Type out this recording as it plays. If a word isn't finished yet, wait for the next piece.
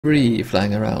debris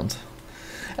flying around.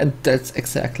 And that's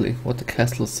exactly what the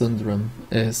Kessler syndrome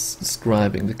is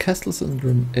describing. The Kessler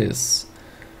syndrome is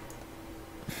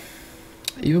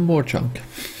even more junk.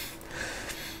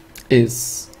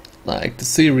 Is like the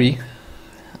theory,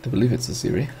 I believe it's a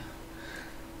theory,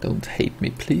 don't hate me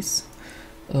please,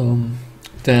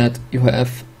 that you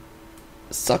have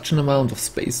such an amount of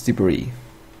space debris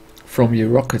from your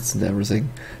rockets and everything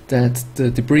that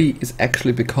the debris is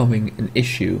actually becoming an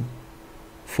issue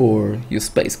for your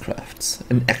spacecrafts,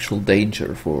 an actual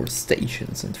danger for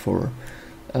stations and for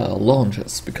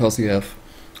launches, because you have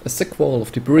a thick wall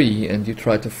of debris and you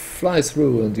try to fly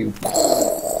through and you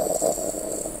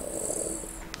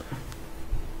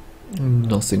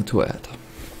nothing to add.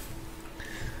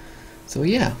 So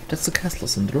yeah, that's the Kessler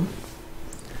syndrome.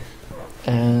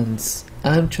 And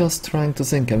I'm just trying to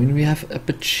think, I mean, we have a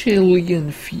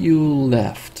bajillion fuel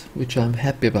left, which I'm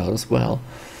happy about as well.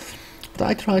 But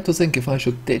I try to think if I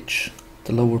should ditch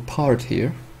the lower part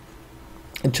here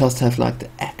and just have like the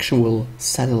actual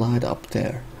satellite up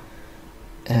there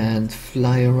and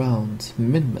fly around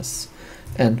Minmus.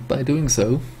 And by doing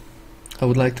so, I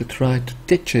would like to try to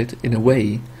ditch it in a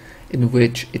way in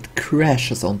which it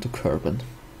crashes onto Kerbal.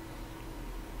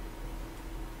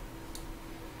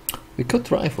 We could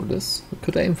try for this, we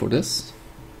could aim for this,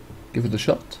 give it a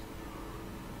shot.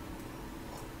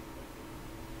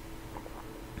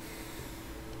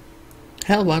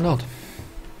 Hell, why not?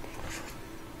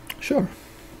 Sure.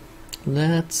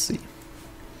 Let's see.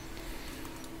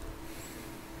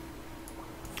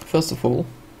 First of all,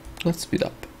 let's speed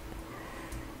up.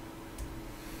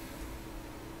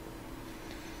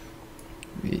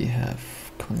 We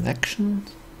have connection.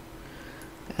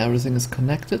 Everything is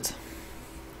connected.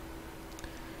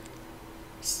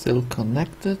 Still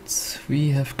connected. We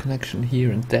have connection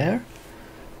here and there.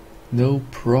 No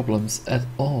problems at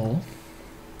all.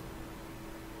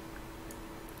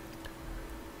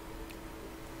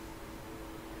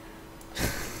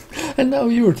 And now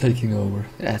you're taking over.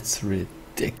 That's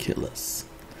ridiculous.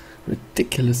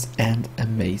 Ridiculous and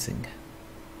amazing.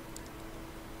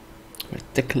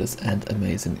 Ridiculous and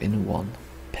amazing in one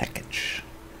package.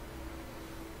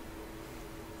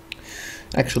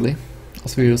 Actually,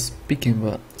 as we were speaking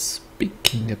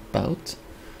about,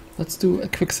 let's do a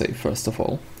quick save first of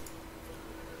all.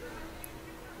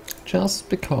 Just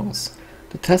because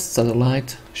the test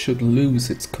satellite should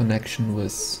lose its connection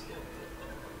with...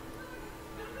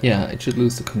 yeah, it should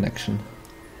lose the connection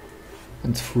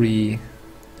and free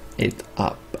it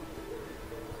up.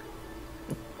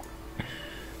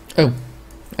 Oh,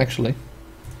 actually,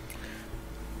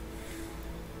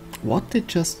 what did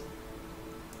just...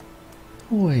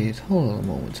 wait, hold on a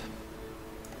moment.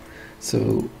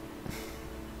 So,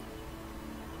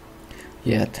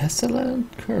 yeah, Tesla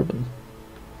and Kerbal.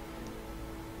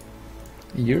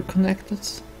 You're connected,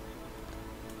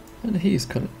 and he's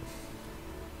connected.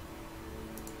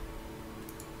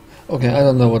 Okay, I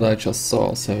don't know what I just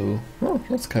saw, so well,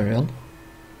 let's carry on.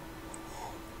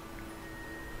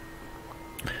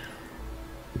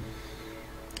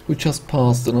 We just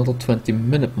passed another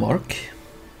 20-minute mark.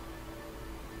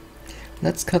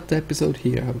 Let's cut the episode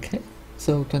here, okay?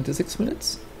 So 26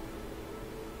 minutes.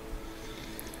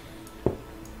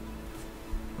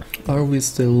 Are we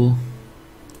still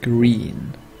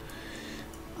green?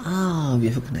 Ah, we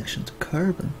have a connection to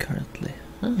Kerbal currently.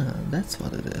 Ah, that's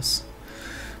what it is.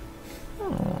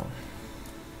 Oh.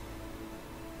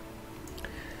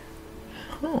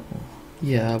 Oh.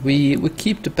 Yeah, we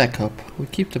keep the backup. We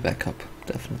keep the backup,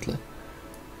 definitely.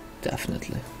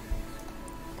 Definitely.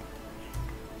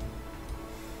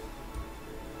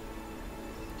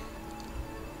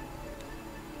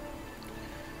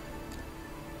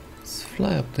 Let's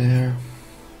fly up there.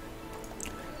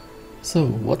 So,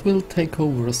 what will take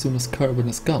over as soon as Kerbal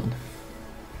is gone?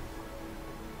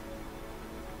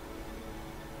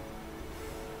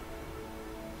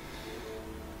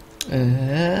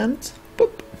 And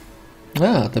boop.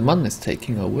 Ah, the man is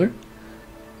taking over.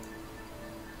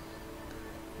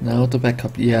 Now the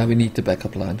backup. Yeah, we need the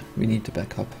backup line. We need the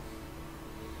backup.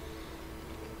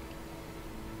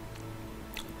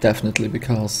 Definitely,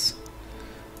 because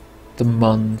the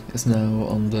man is now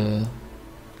on the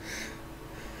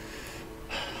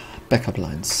backup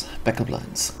lines. Backup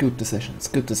lines. Good decisions.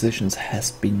 Good decisions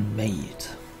has been made.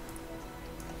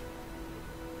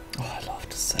 Oh, I love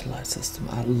the satellite system.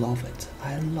 I love it.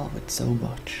 I love it so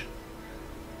much.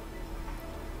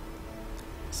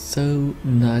 So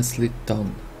nicely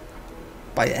done.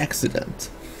 By accident.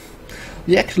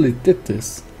 We actually did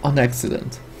this on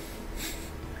accident.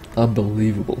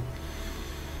 Unbelievable.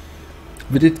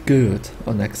 We did good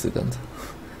on accident.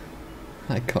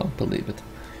 I can't believe it.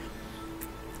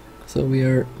 So we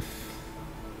are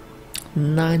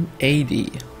 980.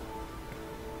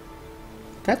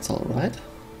 That's all right,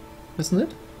 isn't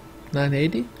it?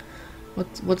 980.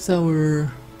 What's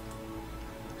our?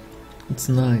 It's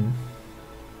 9.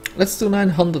 Let's do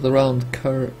 900 around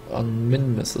on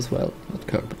Minmus as well. Not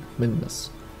Kerbal, Minmus.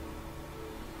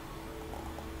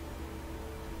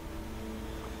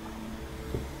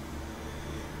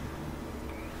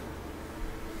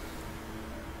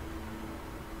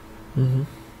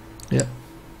 Yeah.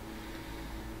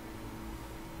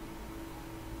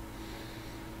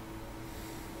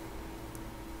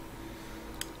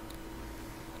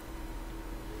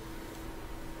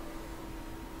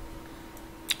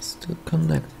 Still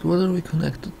connected. What are we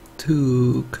connected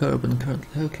to? Kerbal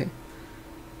currently. Okay.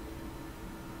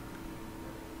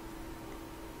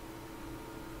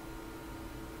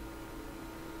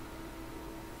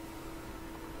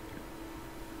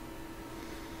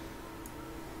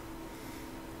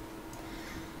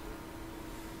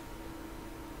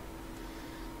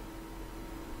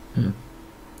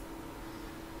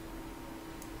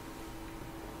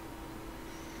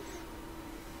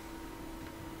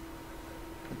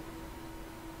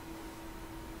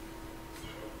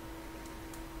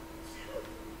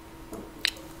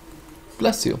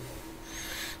 Bless you.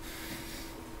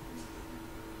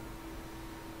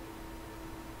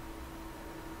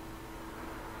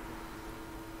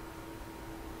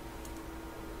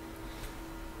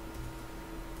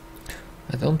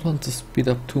 I don't want to speed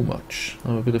up too much.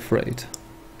 I'm a bit afraid.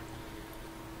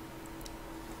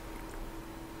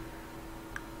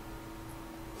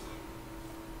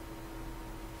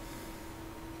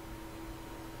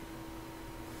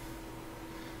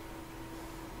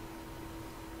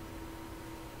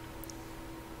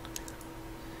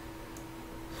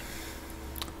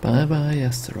 Bye bye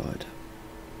asteroid.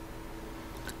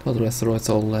 The other asteroids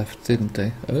all left, didn't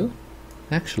they? Oh,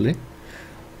 actually.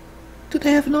 Do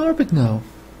they have an orbit now?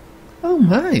 Oh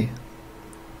my!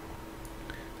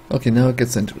 Okay, now it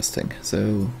gets interesting,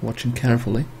 so watching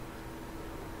carefully.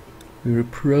 We're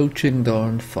approaching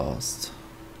darn fast.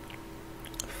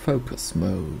 Focus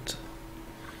mode.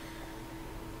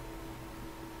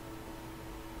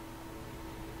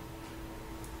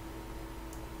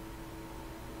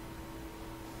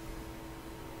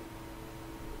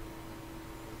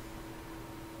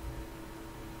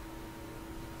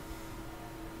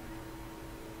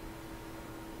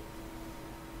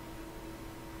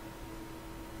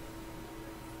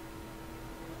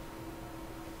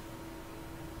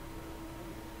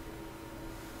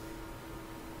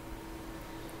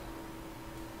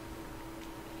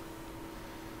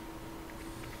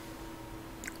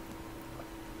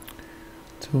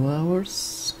 Two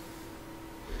hours.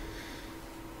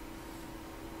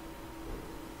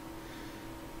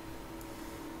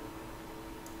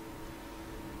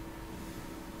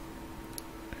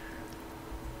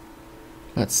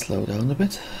 Let's slow down a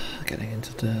bit, getting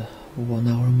into the 1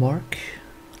 hour mark.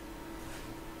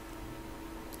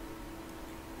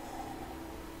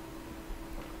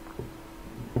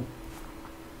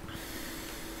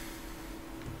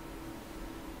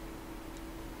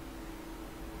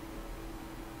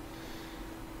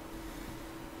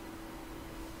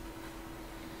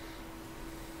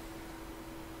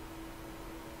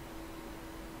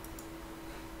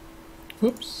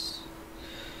 Whoops.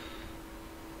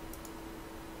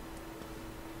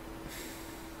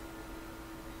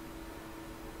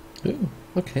 Oh,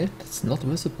 okay, that's not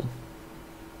visible.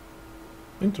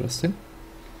 Interesting.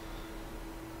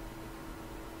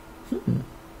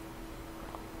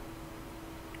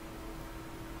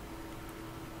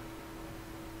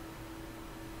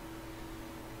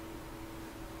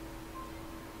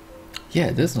 Yeah,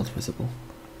 it is not visible.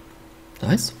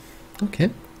 Nice. Okay.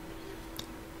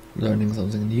 Learning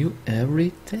something new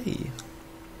every day.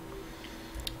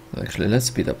 Actually, let's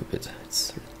speed up a bit.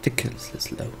 It's ridiculously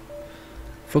slow.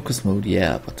 Focus mode,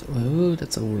 yeah, but oh,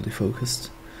 that's already focused.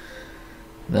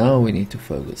 Now we need to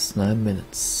focus. 9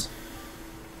 minutes.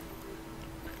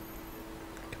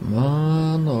 Come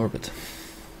on, orbit.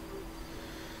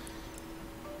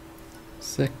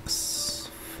 6,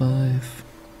 5.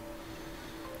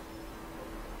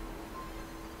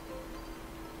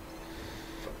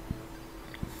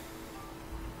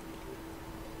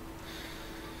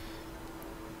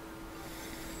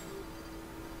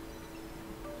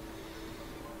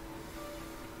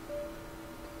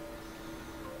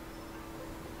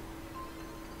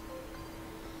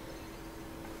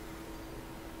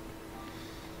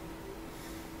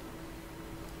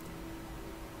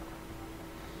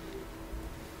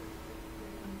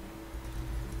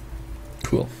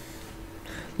 Cool.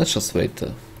 Let's just wait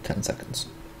 10 seconds.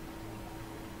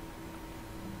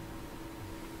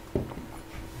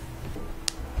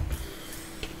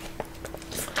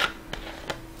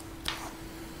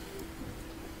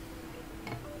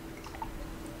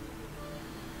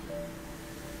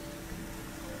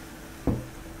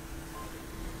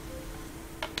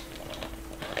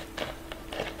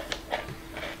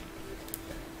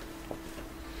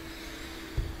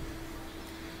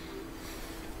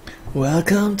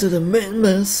 Welcome to the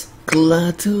Minmas,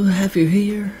 glad to have you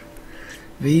here.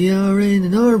 We are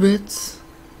in orbit,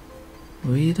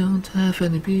 we don't have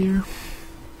any beer.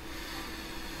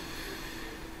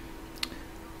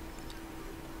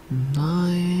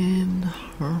 Nine.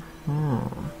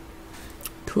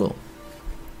 Cool.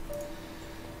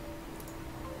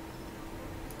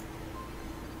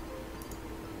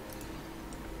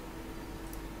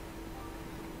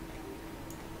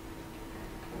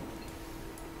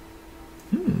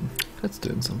 That's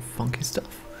doing some funky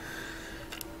stuff.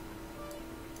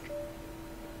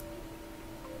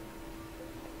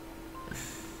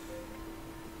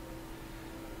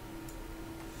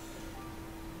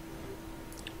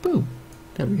 Boom.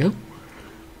 There we go.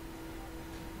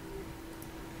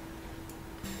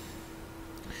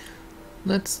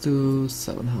 Let's do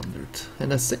 700.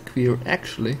 And I think we are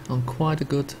actually on quite a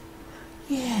good...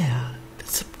 Yeah,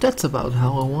 that's about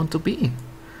how I want to be.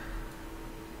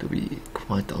 To be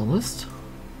quite honest.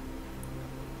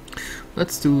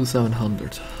 Let's do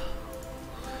 700.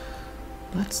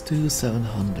 Let's do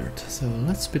 700. So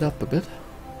let's speed up a bit.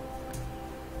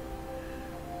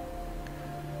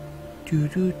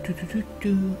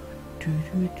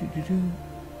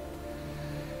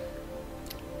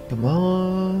 Come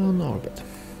on, orbit.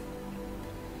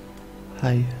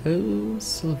 Hi ho,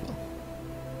 silver.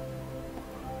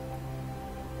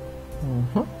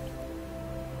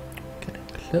 Getting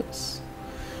close.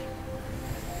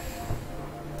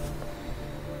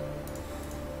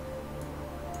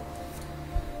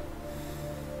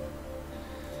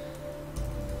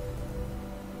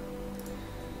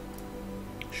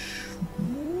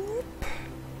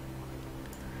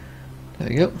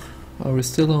 There you go. Are we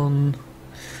still on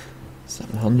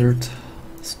 700?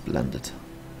 Splendid.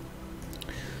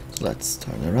 So let's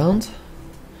turn around.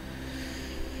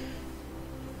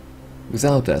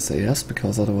 Without SAS,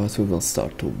 because otherwise we will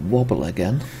start to wobble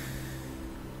again.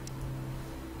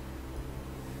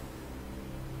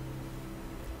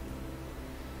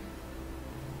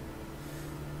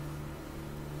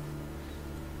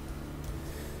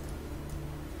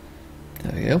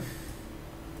 There we go.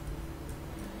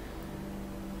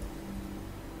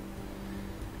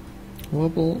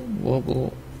 Wobble,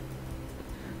 wobble,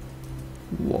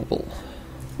 wobble.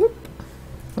 Whoop.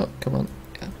 Oh, come on.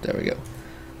 Yeah, there we go.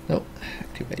 No,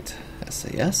 activate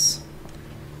SAS.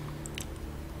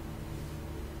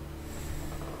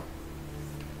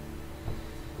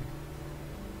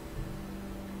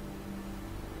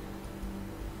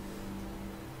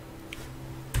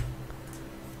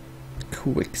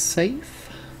 Quick save.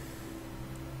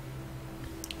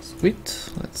 Sweet.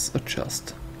 Let's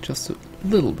adjust just a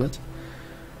little bit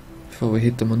before we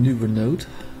hit the maneuver node.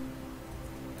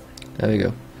 There we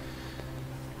go.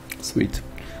 Sweet.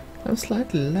 I'm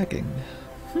slightly lagging.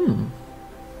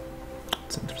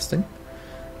 That's interesting.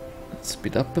 Let's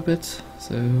speed up a bit.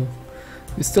 So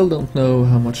we still don't know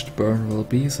how much the burn will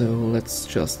be, so let's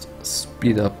just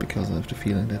speed up because I have the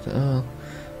feeling that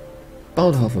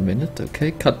about half a minute.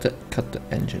 Okay, cut the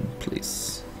engine,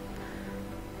 please.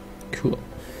 Cool.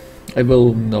 It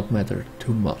will not matter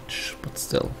too much, but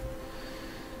still.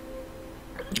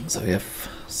 So we have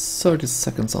 30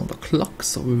 seconds on the clock,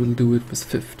 so we will do it with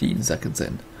 15 seconds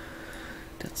in.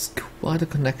 That's quite a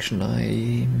connection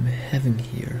I'm having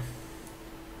here.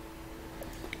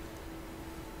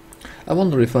 I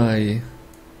wonder if I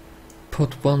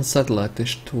put one satellite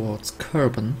dish towards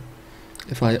Kerbal,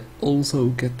 if I also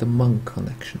get the monk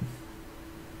connection.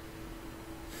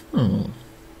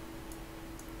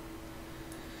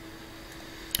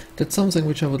 That's something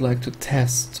which I would like to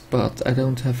test, but I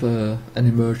don't have an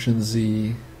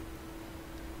emergency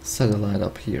satellite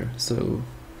up here, so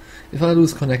if I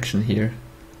lose connection here,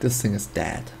 this thing is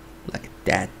dead. Like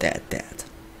dead.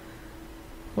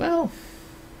 Well,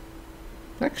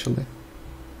 actually,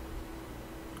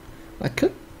 I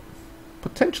could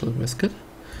potentially risk it.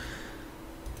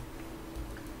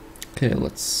 Okay,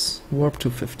 let's warp to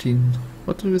 15.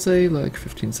 What did we say? Like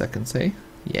 15 seconds, eh?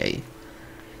 Yay.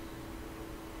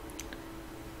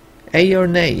 A or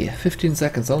nay, 15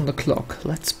 seconds on the clock.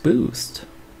 Let's boost.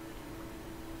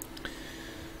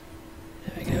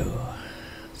 There we go.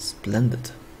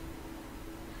 Splendid.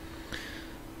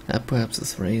 Perhaps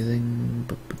it's raising.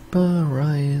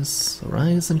 Rise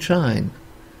and shine.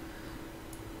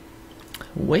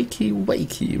 Wakey,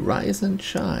 wakey, rise and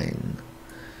shine.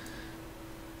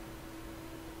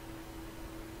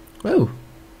 Oh,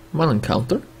 one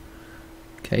encounter.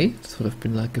 Okay, this would have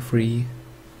been like a free...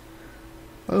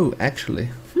 Oh, actually,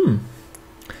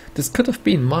 this could have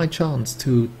been my chance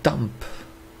to dump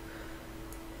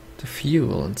the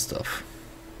fuel and stuff.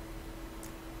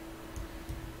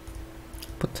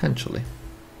 Potentially.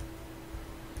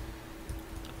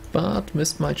 But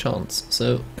missed my chance,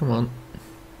 so come on.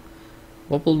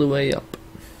 Wobble the way up.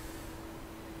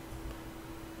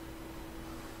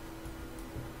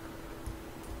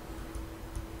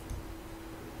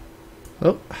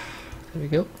 Oh, there we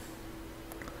go.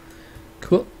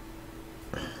 Cool.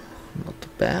 Not too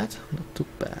bad, not too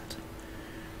bad.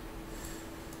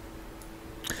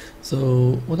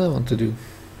 So, what I want to do,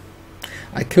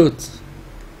 I could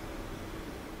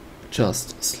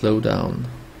just slow down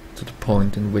to the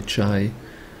point in which I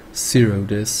zero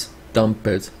this, dump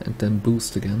it, and then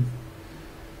boost again.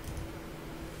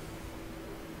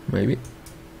 Maybe.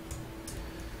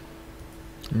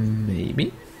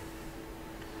 Maybe.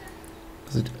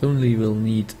 Because it only will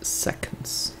need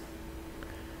seconds.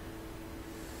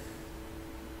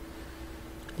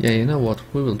 Yeah, you know what?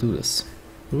 We will do this.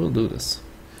 We will do this.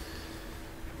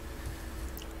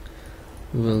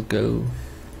 We will go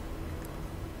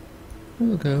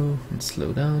and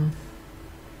slow down.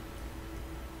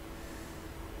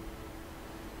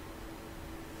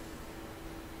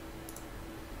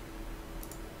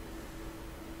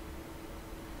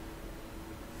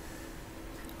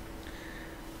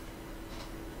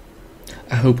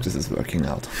 I hope this is working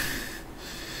out.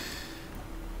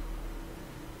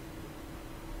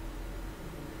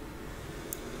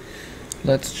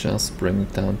 Let's just bring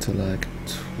it down to like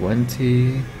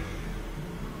 20.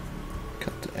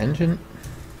 Cut the engine.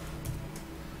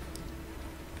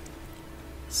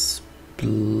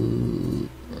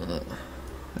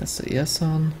 SAS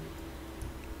on.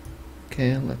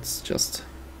 Okay, let's just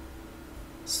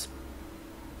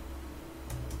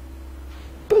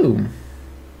boom.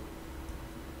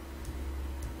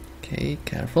 Okay,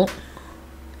 careful.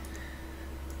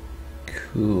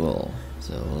 Cool.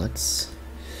 So let's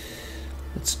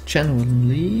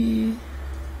genuinely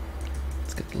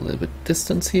get a little bit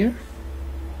distance here.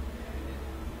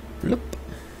 Bloop.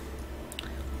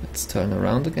 Let's turn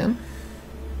around again.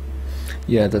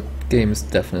 Yeah, that game is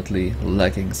definitely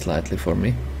lagging slightly for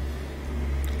me.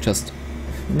 Just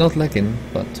not lagging,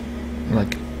 but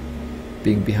like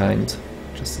being behind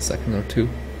just a second or two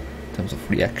in terms of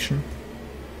reaction.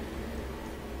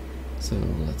 So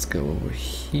let's go over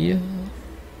here.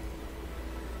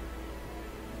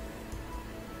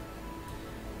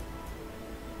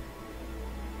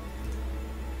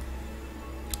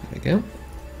 There we go.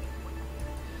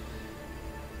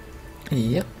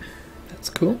 Yep, that's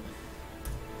cool.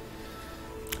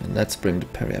 And let's bring the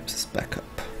periapsis back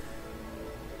up.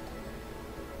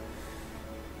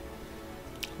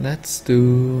 Let's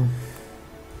do...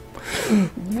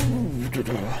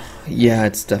 Yeah,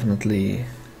 it's definitely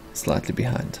slightly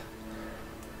behind.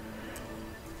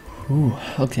 Ooh,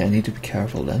 okay, I need to be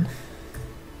careful then.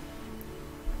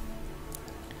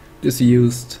 This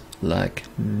used like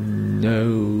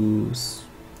no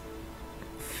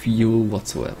fuel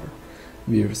whatsoever.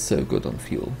 We are so good on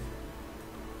fuel.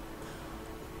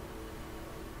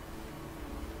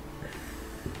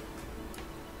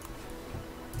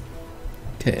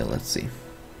 Okay, let's see.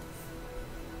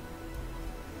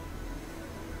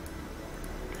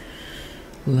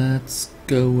 Let's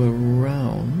go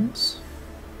around.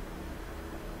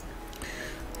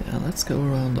 Yeah, let's go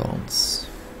around once.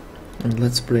 And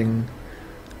let's bring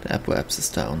the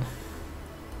apoapsis down.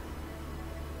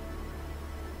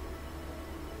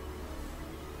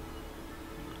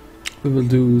 We will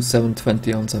do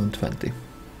 720 on 720.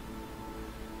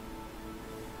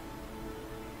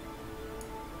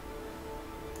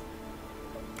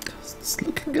 It's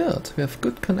looking good. We have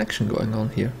good connection going on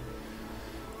here.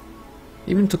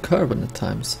 Even to carbon at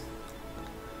times.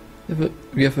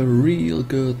 We have a real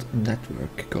good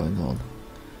network going on,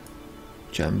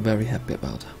 which I'm very happy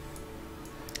about.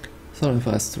 Sorry if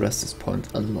I stress this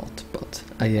point a lot, but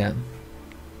I am,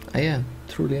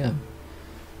 truly am.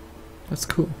 That's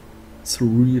cool. It's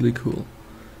really cool.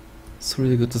 It's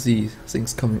really good to see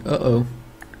things coming. Uh-oh.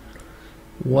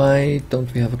 Why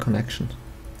don't we have a connection?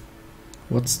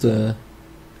 What's the...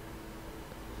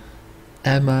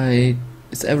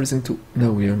 Is everything too...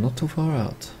 No, we are not too far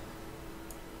out.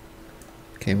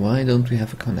 Okay, why don't we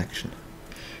have a connection?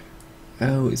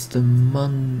 Oh, it's the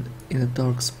man in a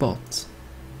dark spot.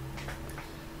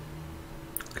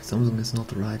 Okay, something is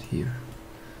not right here.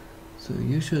 So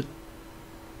you should...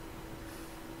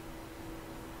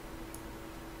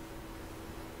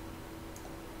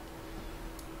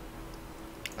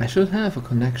 I should have a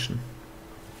connection.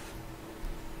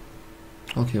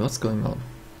 Okay, what's going on?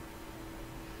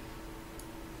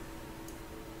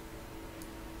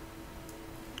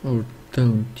 Or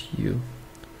don't you?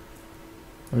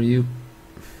 Are you...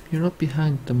 You're not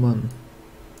behind the man.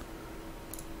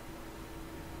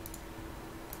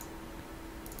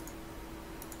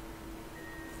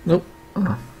 Nope.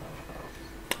 Oh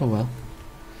well.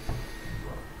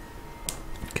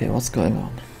 Okay, what's going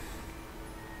on?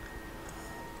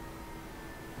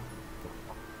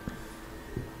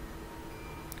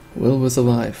 Will we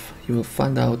survive? You will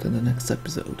find out in the next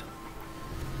episode.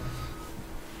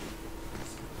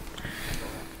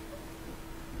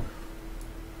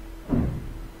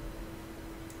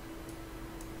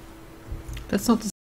 That's not the